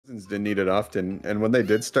kittens didn't eat it often, and when they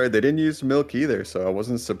did start, they didn't use milk either, so I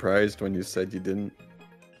wasn't surprised when you said you didn't.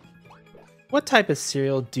 What type of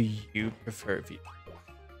cereal do you prefer, V?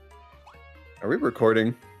 Are we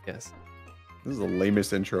recording? Yes. This is the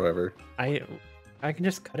lamest intro ever. I can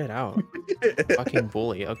just cut it out. Fucking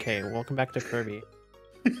bully. Okay, welcome back to Kirby.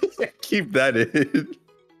 Keep that in.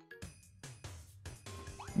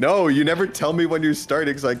 No, you never tell me when you're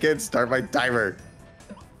starting, so I can't start my timer.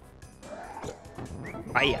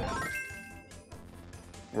 Hiya.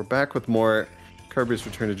 We're back with more Kirby's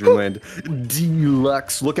Return to Dreamland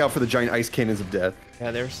Deluxe. Look out for the giant ice cannons of death.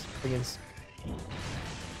 Yeah, there's friggin'.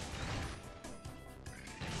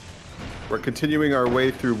 We're continuing our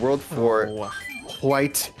way through World 4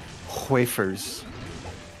 White Wafers.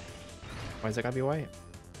 Why is it gotta be white?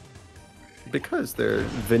 Because they're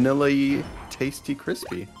vanilla-y, tasty,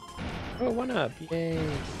 crispy. Oh, 1-up. Yay.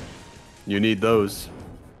 You need those.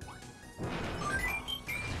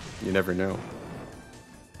 You never know.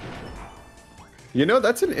 You know,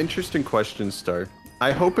 that's an interesting question, Star.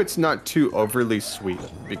 I hope it's not too overly sweet,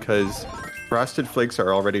 because Frosted Flakes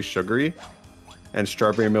are already sugary, and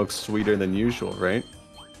strawberry milk's sweeter than usual, right?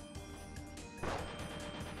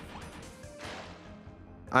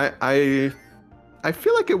 I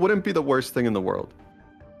feel like it wouldn't be the worst thing in the world.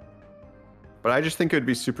 But I just think it would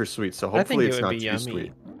be super sweet, so hopefully it's not too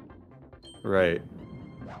sweet. Right.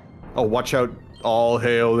 Oh, watch out. All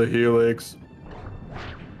hail the Helix.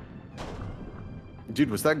 Dude,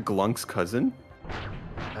 was that Glunk's cousin?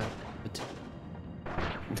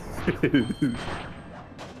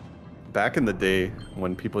 Back in the day,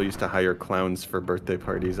 when people used to hire clowns for birthday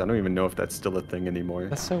parties, I don't even know if that's still a thing anymore.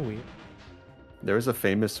 That's so weird. There was a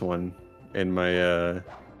famous one in my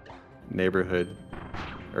neighborhood,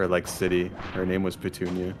 or like city. Her name was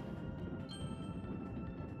Petunia.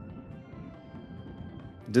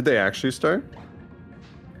 Did they actually start?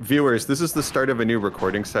 Viewers, this is the start of a new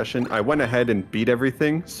recording session. I went ahead and beat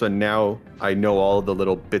everything, so now I know all the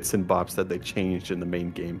little bits and bops that they changed in the main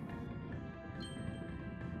game.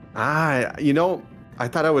 Ah, you know, I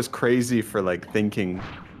thought I was crazy for like thinking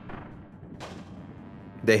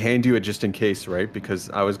they hand you it just in case, right? Because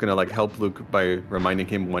I was gonna like help Luke by reminding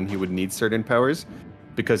him when he would need certain powers.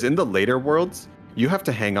 Because in the later worlds, you have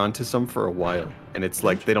to hang on to some for a while, and it's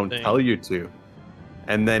like they don't tell you to.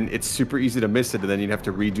 And then it's super easy to miss it, and then you'd have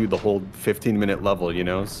to redo the whole 15-minute level, you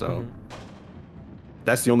know? So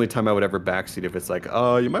that's the only time I would ever backseat if it's like,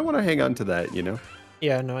 oh, you might want to hang on to that, you know?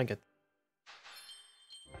 Yeah, no, I get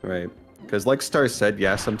that. Right. Because like Star said,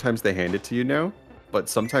 yeah, sometimes they hand it to you now, but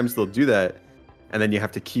sometimes they'll do that, and then you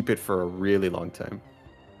have to keep it for a really long time.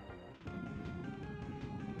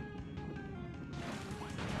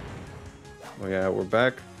 Oh yeah, we're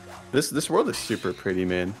back. This world is super pretty,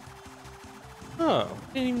 man. Oh,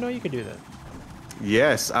 I didn't even know you could do that.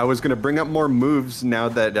 Yes, I was going to bring up more moves now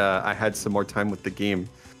that I had some more time with the game.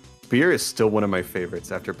 Spear is still one of my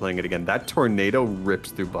favorites after playing it again. That tornado rips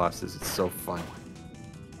through bosses. It's so fun.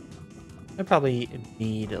 I probably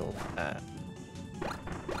needle that.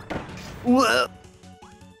 Whoa.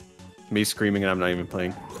 Me screaming and I'm not even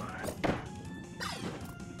playing.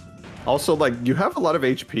 Also, like, you have a lot of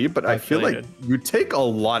HP, but I feel like you take a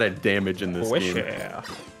lot of damage in this game. Yeah.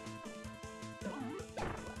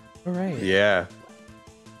 All right. Yeah.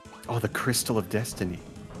 Oh, the Crystal of Destiny.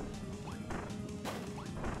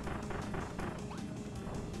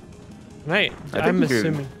 Right. I'm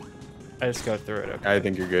assuming I just go through it. Okay. I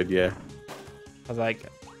think you're good, yeah. I was like,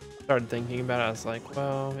 started thinking about it. I was like,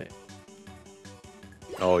 well.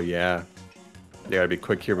 Oh, yeah. You gotta be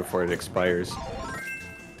quick here before it expires.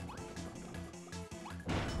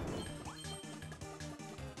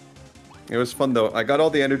 It was fun though. I got all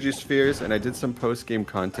the energy spheres and I did some post-game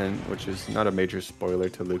content, which is not a major spoiler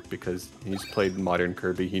to Luke because he's played modern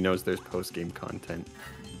Kirby. He knows there's post-game content.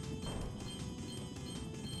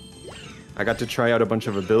 I got to try out a bunch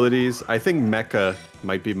of abilities. I think Mecha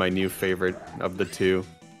might be my new favorite of the two.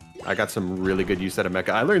 I got some really good use out of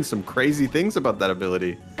Mecha. I learned some crazy things about that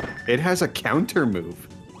ability. It has a counter move,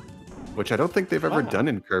 which I don't think they've ever done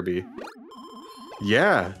in Kirby.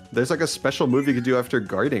 Yeah, there's like a special move you could do after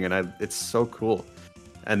guarding, and it's so cool.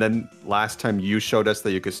 And then last time you showed us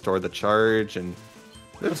that you could store the charge, and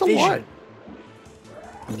there's a lot.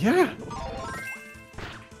 Yeah.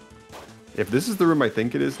 If this is the room I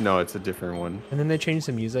think it is, no, it's a different one. And then they changed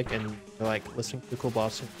the music, and they're like listening to the cool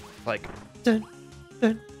boss, like dun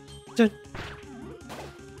dun dun.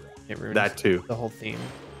 It ruins that too. The whole theme.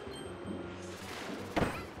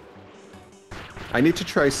 I need to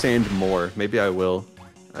try sand more. Maybe I will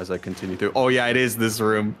as I continue through. Oh yeah, it is this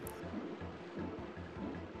room.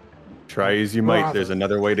 Try as you might, there's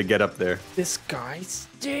another way to get up there. This guy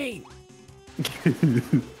stinks.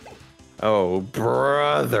 Oh,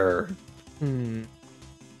 brother. Hmm.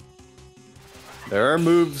 There are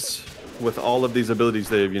moves with all of these abilities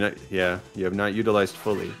that you have not utilized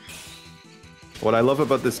fully. What I love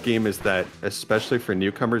about this game is that, especially for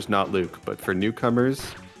newcomers, not Luke, but for newcomers,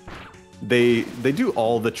 they do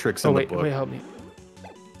all the tricks in the book. Wait, help me.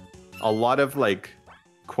 A lot of like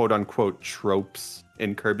quote-unquote tropes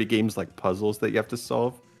in Kirby games, like puzzles that you have to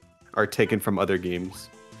solve, are taken from other games.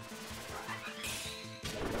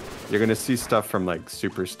 You're gonna see stuff from like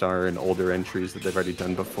Superstar and older entries that they've already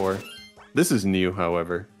done before. This is new,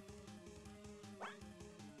 however.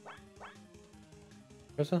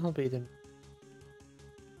 Where's the hell Baden?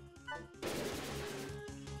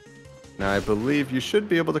 Now I believe you should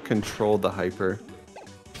be able to control the hyper.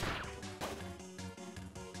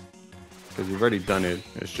 Because you've already done it.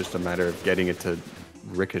 It's just a matter of getting it to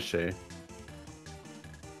ricochet.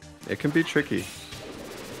 It can be tricky.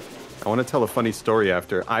 I want to tell a funny story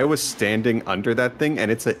after. I was standing under that thing and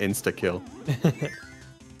it's an insta-kill.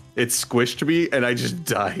 It squished me and I just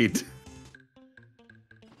died.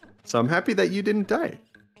 So I'm happy that you didn't die.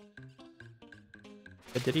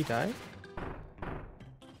 But did he die?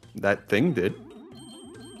 That thing did.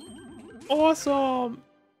 Awesome!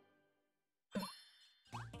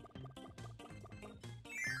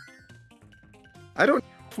 I don't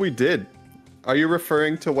know if we did. Are you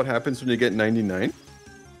referring to what happens when you get 99?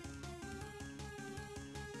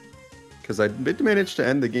 Because I did manage to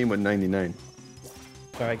end the game with 99.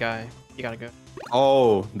 Sorry, guy. You gotta go.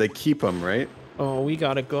 Oh, they keep them, right? Oh, we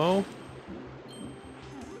gotta go.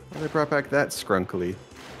 Well, they brought back that scrunkily.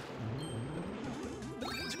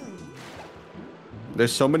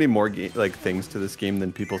 There's so many more things to this game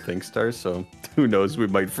than people think, Stars, so who knows, we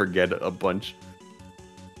might forget a bunch.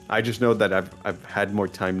 I just know that I've had more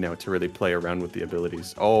time now to really play around with the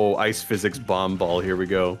abilities. Oh, Ice Physics Bomb Ball, here we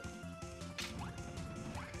go.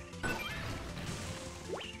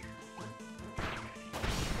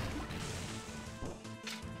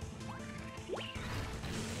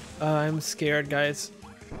 I'm scared, guys.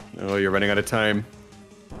 Oh, you're running out of time.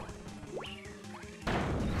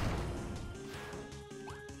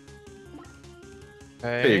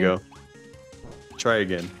 Okay. There you go. Try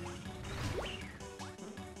again.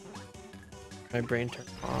 My brain turned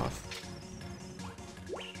off.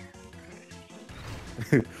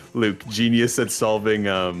 Luke, genius at solving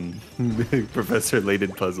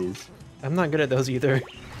professor-related puzzles. I'm not good at those either.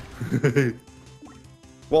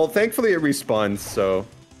 Well, thankfully it respawns, so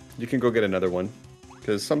you can go get another one.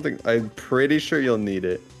 Because I'm pretty sure you'll need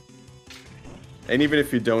it. And even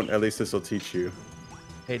if you don't, at least this will teach you.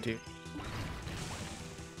 Hey, dude.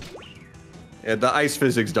 Yeah, the ice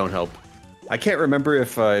physics don't help. I can't remember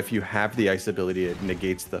if you have the ice ability, it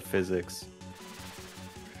negates the physics.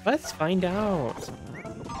 Let's find out.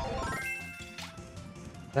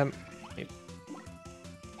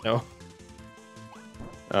 No.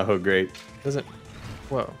 Oh, great. Doesn't.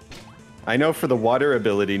 Whoa. I know for the water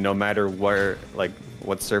ability, no matter where,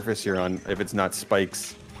 what surface you're on, if it's not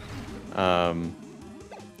spikes,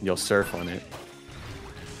 you'll surf on it.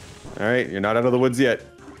 All right, you're not out of the woods yet.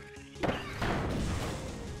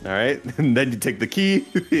 All right, and then you take the key.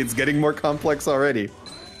 It's getting more complex already.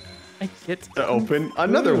 I get to open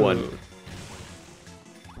another one.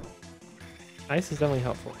 Ice is definitely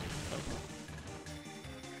helpful.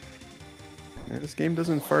 Yeah, this game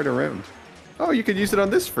doesn't fart around. Oh, you could use it on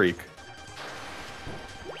this freak.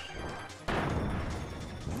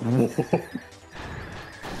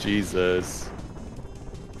 Jesus.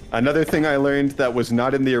 Another thing I learned that was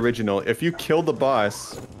not in the original, if you kill the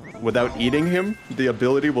boss without eating him, the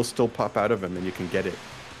ability will still pop out of him and you can get it.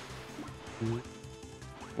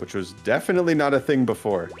 Which was definitely not a thing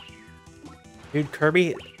before. Dude,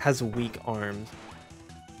 Kirby has weak arms.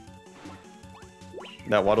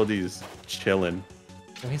 That Waddle Dee's chilling.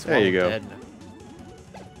 Oh, he's there you go. Dead.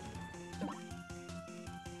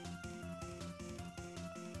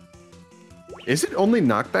 Is it only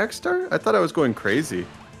knockback star? I thought I was going crazy.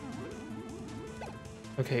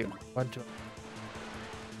 Okay, what do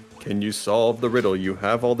Can you solve the riddle? You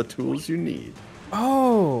have all the tools you need.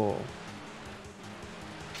 Oh!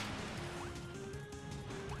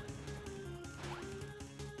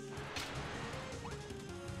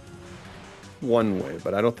 One way,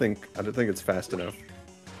 but I don't think it's fast enough.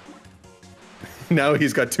 Now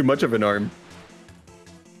he's got too much of an arm.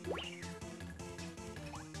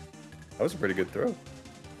 That was a pretty good throw.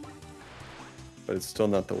 But it's still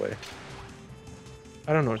not the way.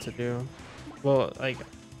 I don't know what to do. Well,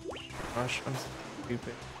 gosh, I'm so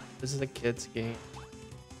stupid. This is a kid's game.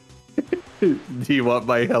 Do you want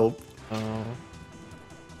my help? Oh.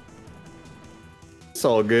 It's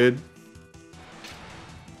all good.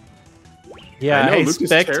 Yeah, I know I Luke is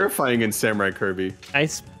terrifying in Samurai Kirby. I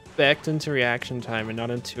spec into reaction time and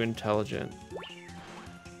not into intelligent.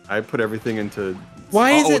 I put everything into...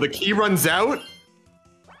 Why is it... Oh, the key runs out?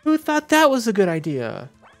 Who thought that was a good idea?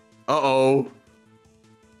 Uh-oh.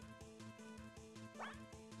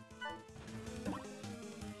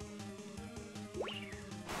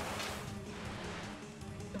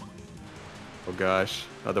 Oh gosh.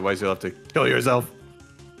 Otherwise you'll have to kill yourself.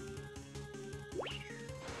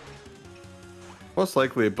 Most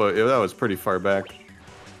likely, but that was pretty far back.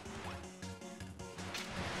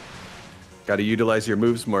 Gotta utilize your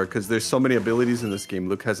moves more, because there's so many abilities in this game.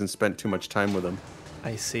 Luke hasn't spent too much time with them.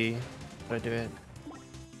 I see. How do I do it?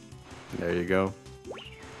 There you go.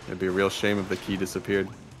 It'd be a real shame if the key disappeared.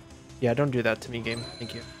 Yeah, don't do that to me, game.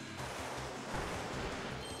 Thank you.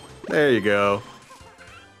 There you go.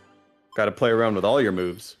 Gotta play around with all your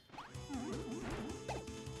moves.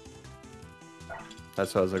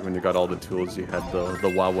 That's how I was like when you got all the tools, you had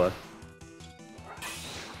the Wawa.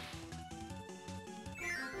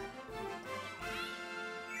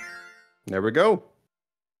 There we go.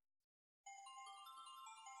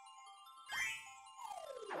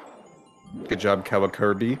 Good job,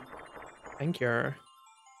 Kirby. Thank you.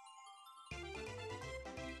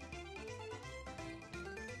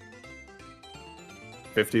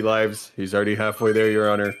 $50 lives. He's already halfway there, Your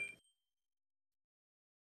Honor.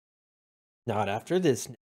 Not after this.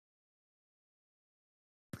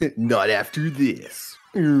 Not after this.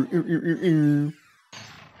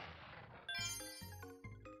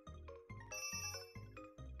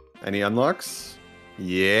 Any unlocks?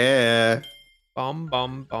 Yeah. Bum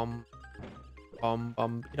bum bum. Bum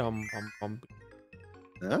bum bum bum bum.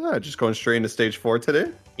 Ah, just going straight into stage 4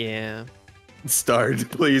 today? Yeah. Start,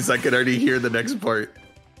 please. I can already hear the next part.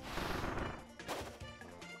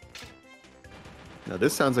 Now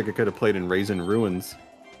this sounds like it could have played in Raisin Ruins.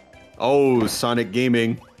 Oh, Sonic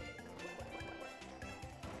Gaming.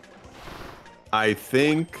 I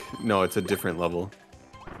think... No, it's a different level.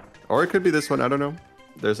 Or it could be this one, I don't know.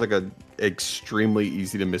 There's like a extremely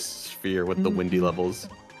easy to miss sphere with the windy levels.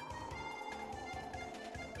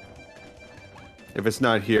 If it's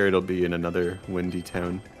not here, it'll be in another windy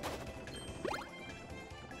town.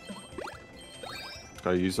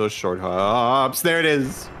 Gotta use those short hops. There it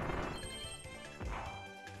is.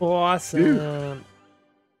 Awesome. Dude.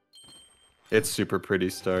 It's super pretty,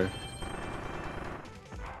 Star.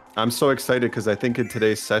 I'm so excited because I think in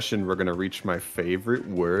today's session we're gonna reach my favorite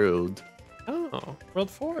world. Oh, World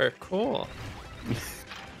 4. Cool.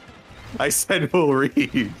 I said we'll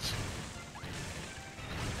reach.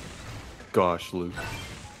 Gosh, Luke.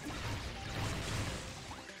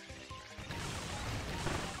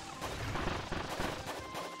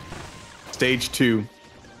 Stage 2.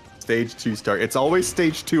 Stage 2 start. It's always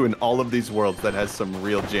stage 2 in all of these worlds that has some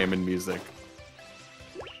real jamming music.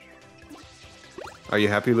 Are you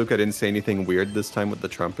happy, Luke? I didn't say anything weird this time with the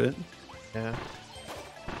trumpet. Yeah.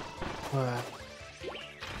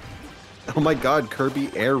 Oh my god, Kirby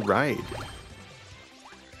Air Ride.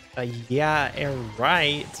 Yeah, Air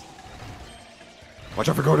right. Watch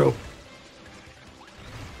out for Gordo.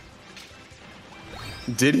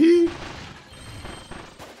 Did he?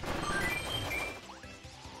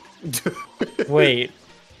 Wait.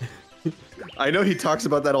 I know he talks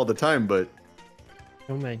about that all the time, but...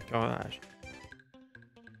 Oh my gosh.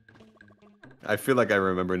 I feel like I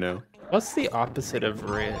remember now. What's the opposite of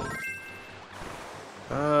red?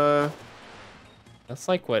 That's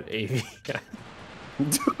like what AV.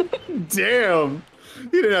 Damn! You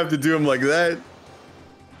didn't have to do him like that.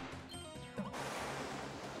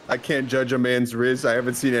 I can't judge a man's riz. I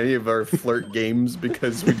haven't seen any of our flirt games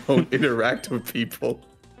because we don't interact with people.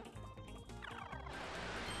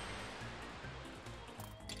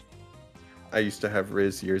 I used to have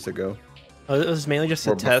riz years ago. Oh, it was mainly just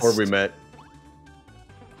a test. Before we met.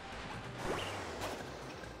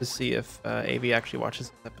 To see if AV actually watches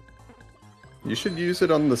this episode. You should use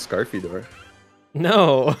it on the Scarfy door.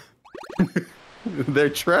 No. They're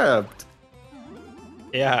trapped.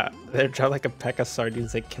 Yeah, they're trapped like a pack of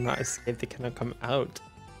sardines. They cannot escape. They cannot come out.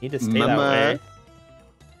 You need to stay Mama. that way.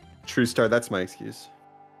 True Star, that's my excuse.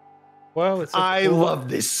 Whoa, it's I cool love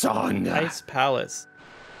this song. Ice Palace.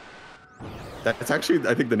 That's actually,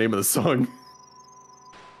 I think, the name of the song.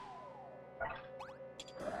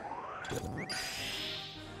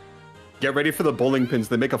 Get ready for the bowling pins.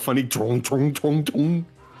 They make a funny drong, drong, drong, drong.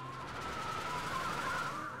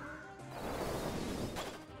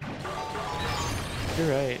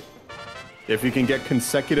 You're right. If you can get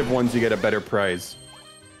consecutive ones, you get a better prize.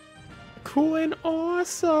 Cool and on.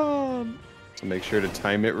 awesome. So make sure to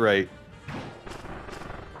time it right.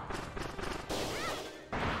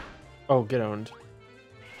 Oh, get owned.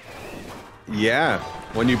 Yeah,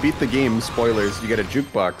 when you beat the game, spoilers, you get a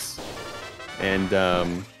jukebox.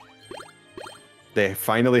 And they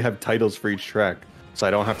finally have titles for each track. So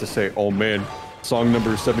I don't have to say, oh man, song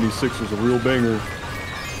number 76 was a real banger.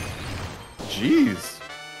 Jeez.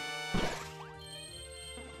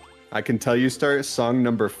 I can tell you, Star, song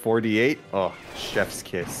number 48. Oh, chef's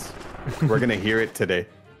kiss. We're gonna hear it today.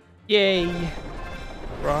 Yay.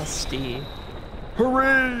 Frosty.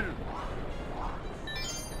 Hooray!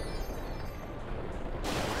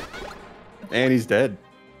 And he's dead.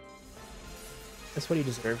 That's what he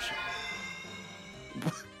deserves.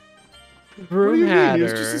 What do Broom you mean? Hatter. He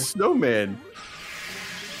was just a snowman.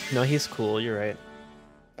 No, he's cool. You're right.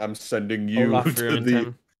 I'm sending you Olaf to ruined the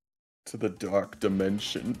him. dark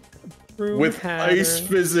dimension Broom with Hatter. ice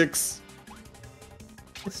physics.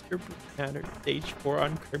 Mr. Broom Hatter, stage 4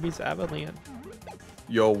 on Kirby's Avalanche.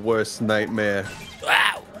 Your worst nightmare.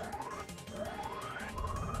 Wow.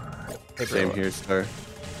 Hey, Same bro. here, Star.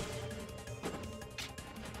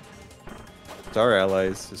 Star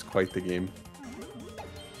Allies is quite the game.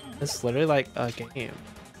 It's literally like a game.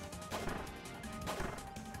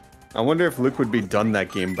 I wonder if Luke would be done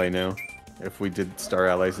that game by now, if we did Star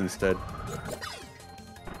Allies instead.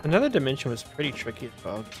 Another dimension was pretty tricky as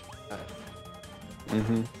well.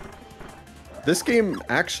 Mm-hmm. This game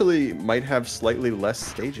actually might have slightly less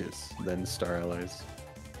stages than Star Allies.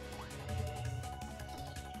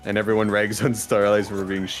 And everyone rags on Star Allies for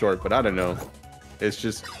being short, but I don't know.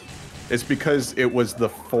 It's because it was the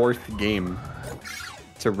 4th game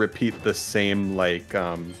to repeat the same, like,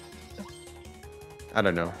 I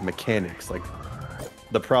don't know, mechanics. Like,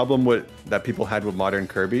 the problem that people had with modern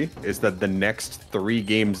Kirby is that the next 3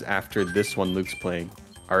 games after this one Luke's playing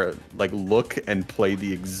are, like, look and play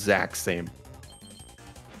the exact same.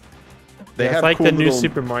 They It's have like cool the new little-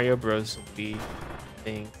 Super Mario Bros. Wii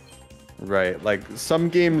thing. Right, like, some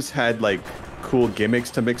games had, like, cool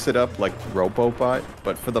gimmicks to mix it up, like Robobot,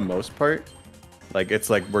 but for the most part, like, it's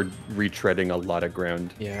like we're retreading a lot of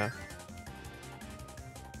ground. Yeah.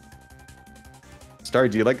 Star,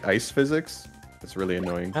 do you like ice physics? It's really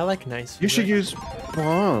annoying. I like nice. You should physics. use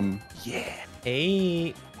bomb. Yeah.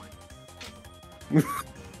 Hey.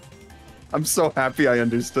 I'm so happy I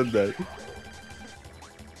understood that.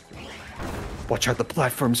 Watch out, the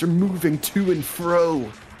platforms are moving to and fro.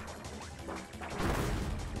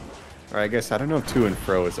 Or I guess, I don't know if to and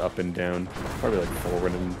fro is up and down. Probably like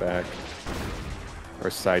forward and back. Or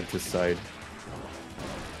side to side.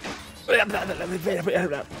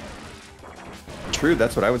 True,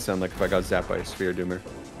 that's what I would sound like if I got zapped by a sphere doomer.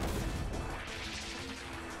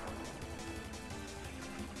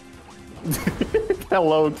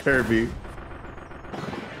 Hello, Kirby.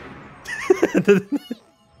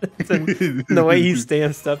 The way he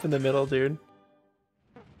stands up in the middle, dude.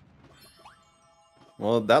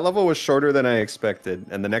 Well, that level was shorter than I expected,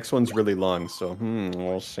 and the next one's really long, so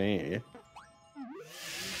we'll see.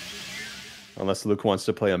 Unless Luke wants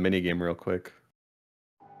to play a minigame real quick.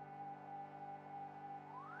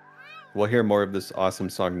 We'll hear more of this awesome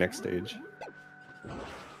song next stage.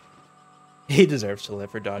 He deserves to live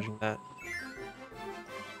for dodging that.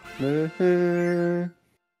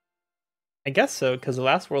 I guess so, because the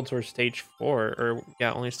last worlds were stage 4, or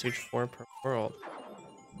yeah, only stage 4 per world.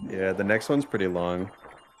 Yeah, the next one's pretty long.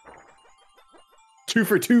 2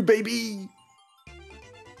 for 2, baby!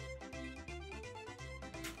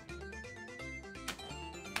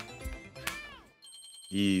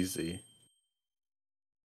 Easy.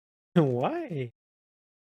 Why?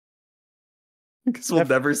 Because we'll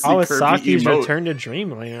never see Kirby Kawasaki's emote. return to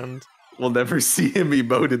Dreamland. We'll never see him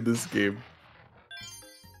emote in this game.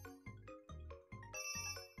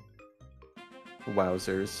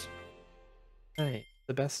 Wowzers. Right,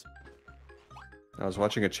 the best. I was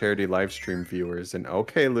watching a charity live stream, viewers, and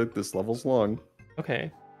okay, Luke, this level's long.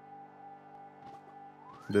 Okay.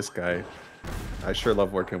 This guy. I sure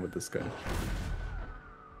love working with this guy.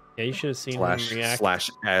 Yeah, you should have seen him react.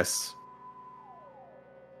 /S.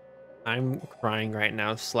 I'm crying right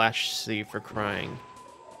now. /C for crying.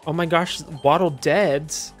 Oh my gosh, Waddle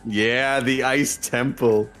dead. Yeah, the Ice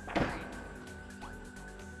Temple.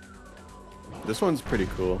 This one's pretty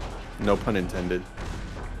cool. No pun intended.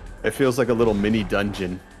 It feels like a little mini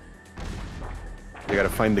dungeon. You gotta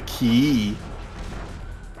find the key.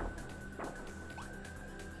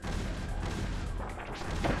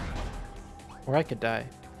 Or I could die.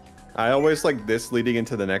 I always like this leading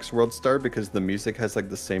into the next World Star because the music has like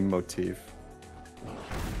the same motif.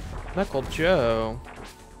 Knuckle Joe.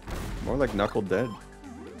 More like Knuckle Dead.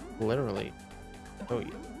 Literally. Oh yeah.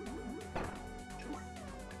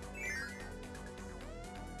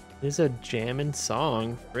 It's a jamming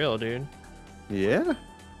song, for real, dude. Yeah.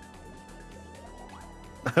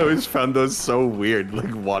 I always found those so weird,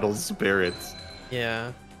 like Waddle Spirits.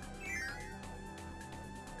 Yeah.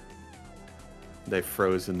 They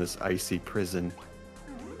froze in this icy prison.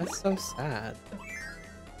 That's so sad.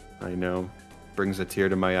 I know. Brings a tear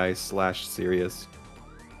to my eye / serious.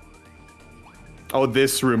 Oh,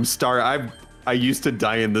 this room, Star. I used to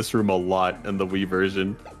die in this room a lot in the Wii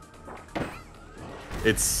version.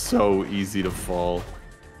 It's so easy to fall.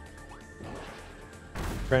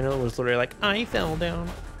 Brando was literally like, I fell down.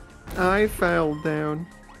 I fell down.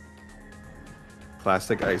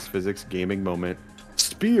 Classic ice physics gaming moment.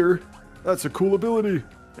 Spear? That's a cool ability.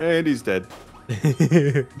 And he's dead.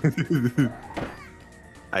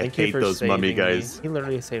 I hate those mummy guys. He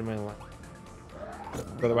literally saved my life.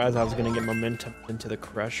 Otherwise, I was gonna get momentum into the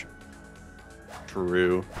crush.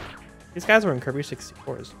 True. These guys were in Kirby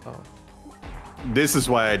 64 as well. This is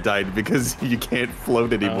why I died, because you can't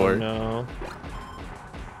float anymore. Oh no.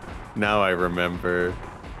 Now I remember.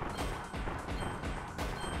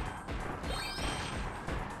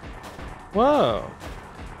 Whoa.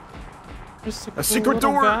 Just a cool secret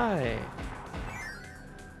little door. Guy.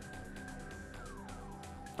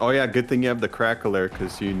 Oh yeah, good thing you have the crackler,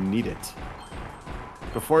 because you need it.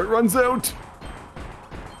 Before it runs out!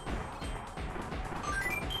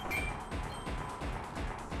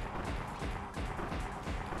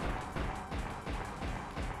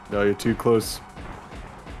 No, you're too close.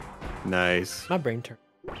 Nice. My brain turned.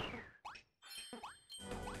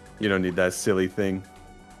 You don't need that silly thing.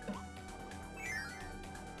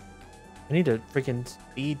 I need a freaking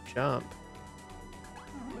speed jump.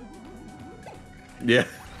 Yeah.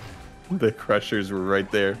 The crushers were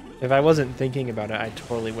right there. If I wasn't thinking about it, I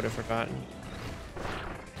totally would have forgotten.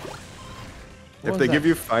 If they give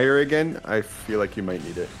you fire again, I feel like you might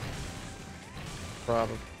need it.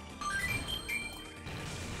 Probably.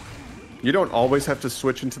 You don't always have to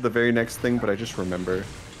switch into the very next thing, but I just remember.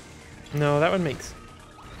 No, that would make sense.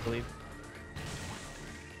 I believe.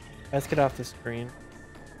 Let's get off the screen.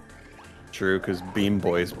 True, because Beam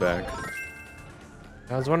Boy's back.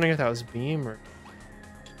 I was wondering if that was Beam or...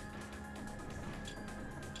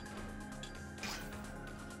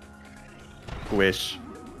 Wish.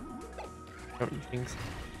 Don't you think so?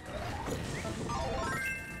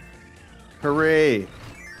 Hooray!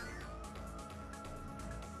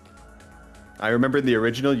 I remember in the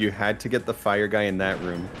original you had to get the fire guy in that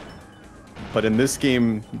room. But in this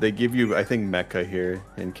game, they give you, I think, Mecha here,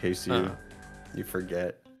 in case you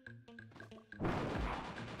forget.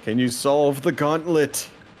 Can you solve the gauntlet?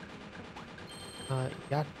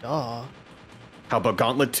 Yeah, duh. How about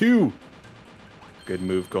Gauntlet 2? Good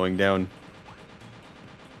move going down.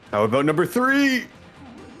 How about number 3?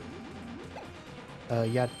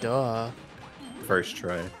 Yeah, duh. First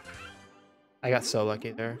try. I got so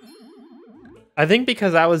lucky there. I think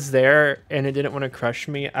because I was there and it didn't want to crush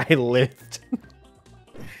me, I lived.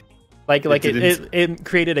 it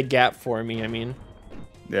created a gap for me, I mean.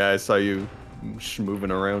 Yeah, I saw you moving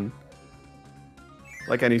around.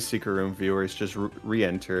 Like any secret room viewers, just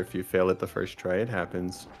re-enter if you fail at the first try. It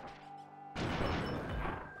happens.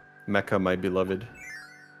 Mecha, my beloved.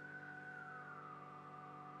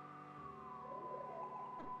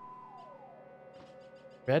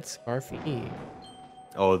 Red Scarf E.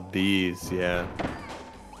 Oh, these, yeah.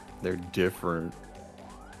 They're different.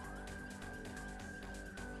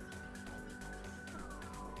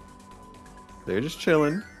 They're just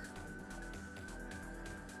chilling.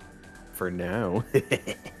 For now.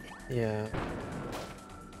 Yeah.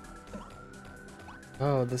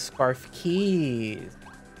 Oh, the Scarf Keys.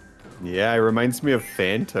 Yeah, it reminds me of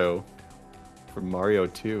Phanto from Mario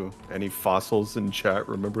 2. Any fossils in chat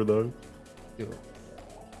remember those?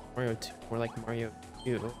 Mario 2, more like Mario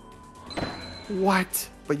 2. What?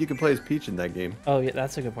 But you can play as Peach in that game. Oh yeah,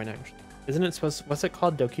 that's a good point actually. Isn't it supposed? What's it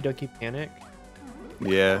called? Doki Doki Panic.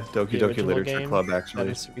 Yeah, Doki Doki Literature game Club actually.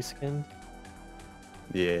 That is reskinned.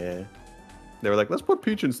 Yeah. They were like, let's put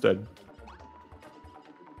Peach instead.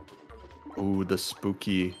 Ooh, the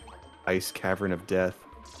spooky ice cavern of death.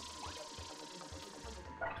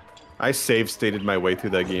 I save stated my way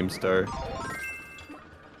through that game, Star.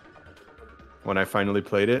 When I finally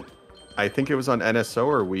played it. I think it was on NSO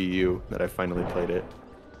or Wii U that I finally played it.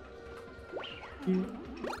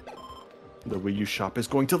 The Wii U shop is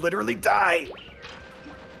going to literally die!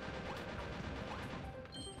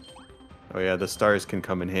 Oh yeah, the stars can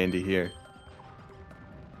come in handy here.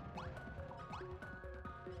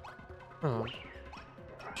 Oh.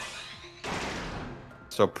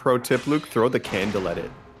 So pro tip, Luke, throw the candle at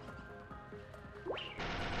it.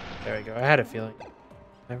 There we go. I had a feeling.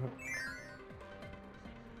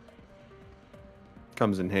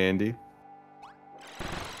 Comes in handy.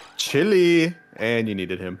 Chili, and you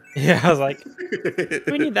needed him. Yeah, I was like,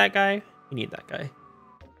 we need that guy. We need that guy.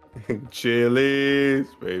 Chili's,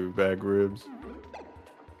 baby back ribs.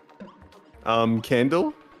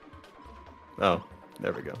 Candle? Oh,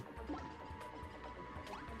 there we go.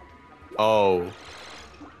 Oh.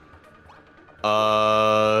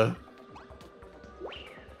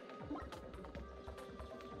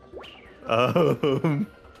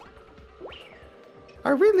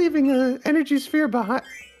 Are we leaving an energy sphere behind?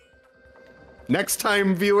 Next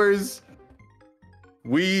time, viewers,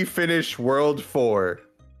 we finish World 4.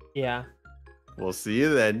 Yeah. We'll see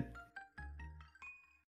you then.